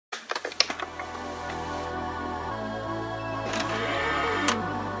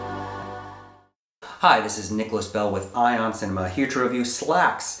Hi, this is Nicholas Bell with IONCINEMA, here to review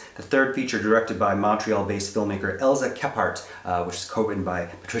Slaxx, the third feature directed by Montreal-based filmmaker Elza Kephart, which is co-written by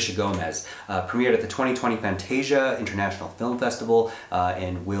Patricia. Premiered at the 2020 Fantasia International Film Festival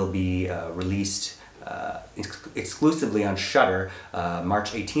and will be released exclusively on Shudder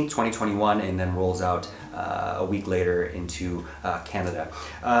March 18th, 2021, and then rolls out a week later into Canada.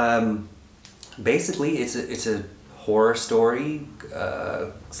 Basically, it's a horror story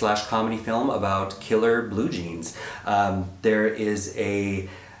slash comedy film about killer blue jeans. There is a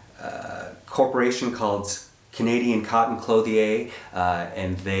corporation called Canadian Cotton Clothier,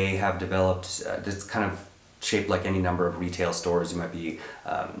 and they have developed this kind of shaped like any number of retail stores. You might be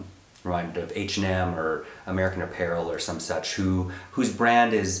reminded of H&M or American Apparel or some such, whose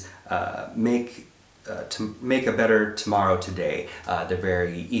brand is to make a better tomorrow today. They're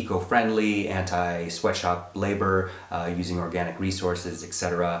very eco-friendly, anti-sweatshop labor, using organic resources,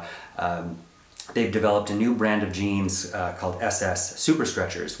 etc. They've developed a new brand of jeans called SS Super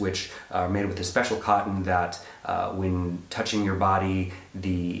Stretchers, which are made with a special cotton that when touching your body,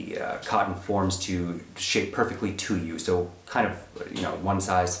 the cotton forms to shape perfectly to you. So kind of, one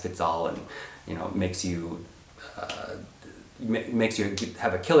size fits all, and makes you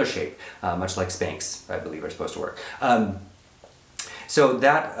have a killer shape, much like Spanx, I believe, are supposed to work. So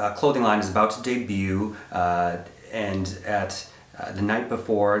that clothing line is about to debut, and at the night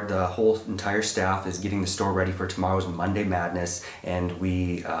before, the whole entire staff is getting the store ready for tomorrow's Monday Madness, and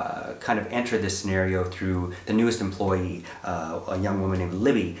we kind of enter this scenario through the newest employee, a young woman named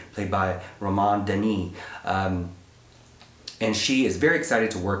Libby, played by Romane Denis. And she is very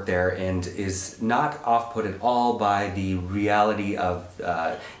excited to work there and is not off-put at all by the reality of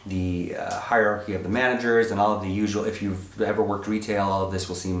the hierarchy of the managers and all of the usual. If you've ever worked retail, all of this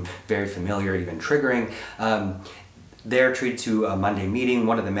will seem very familiar, even triggering. They're treated to a Monday meeting.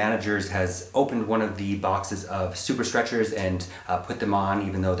 One of the managers has opened one of the boxes of Super Stretchers and put them on,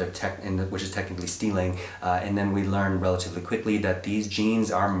 even though they're which is technically stealing. And then we learn relatively quickly that these jeans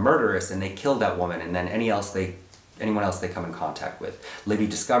are murderous and they killed that woman, and then anyone else they come in contact with. Libby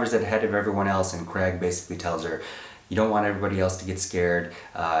discovers it ahead of everyone else, and Craig basically tells her, you don't want everybody else to get scared,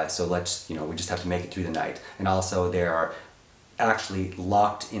 so let's, we just have to make it through the night. And also they are actually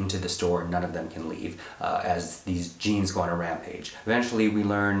locked into the store, none of them can leave, as these jeans go on a rampage. Eventually we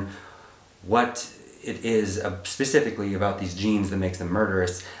learn what it is specifically about these jeans that makes them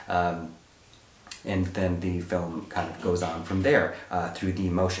murderous, and then the film kind of goes on from there through the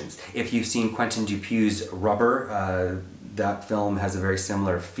emotions. If you've seen Quentin Dupieux's Rubber, that film has a very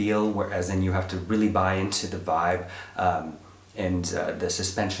similar feel, whereas in you have to really buy into the vibe and the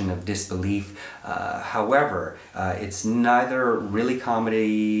suspension of disbelief. However, it's neither really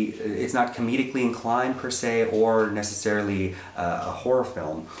comedy, it's not comedically inclined per se, or necessarily a horror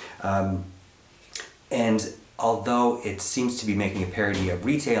film. And although it seems to be making a parody of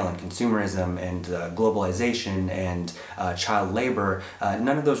retail and consumerism and globalization and child labor,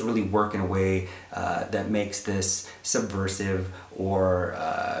 none of those really work in a way that makes this subversive or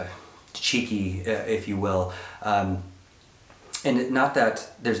cheeky, if you will. And not that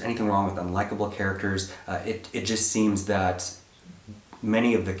there's anything wrong with unlikable characters, it just seems that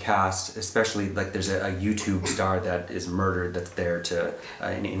many of the cast, especially like there's a YouTube star that is murdered that's there to,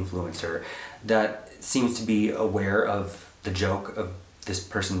 an influencer, that seems to be aware of the joke of this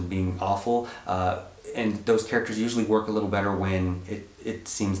person being awful, and those characters usually work a little better when it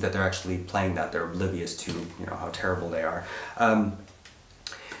seems that they're actually playing that, they're oblivious to how terrible they are.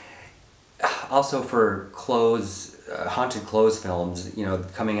 Also for haunted clothes films,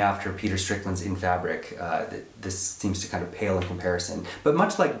 coming after Peter Strickland's In Fabric, this seems to kind of pale in comparison. But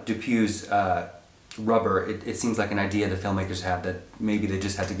much like Dupieux's Rubber, it seems like an idea the filmmakers had that maybe they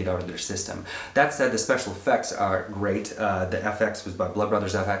just had to get out of their system. That said, the special effects are great. The FX was by Blood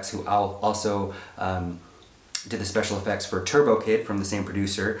Brothers FX, who also did the special effects for Turbo Kid from the same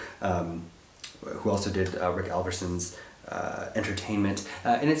producer, who also did Rick Alverson's Entertainment,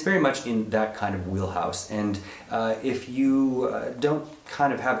 and it's very much in that kind of wheelhouse. And if you don't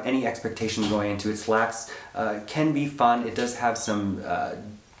kind of have any expectation going into it, Slaxx can be fun. It does have some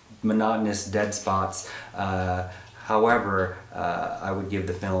monotonous dead spots. However, I would give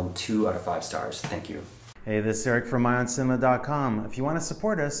the film 2 out of 5 stars. Thank you. Hey, this is Eric from IONCINEMA.com. If you want to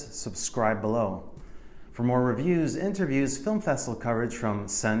support us, subscribe below. For more reviews, interviews, film festival coverage from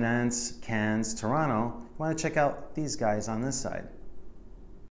Sundance, Cannes, Toronto, you want to check out these guys on this side.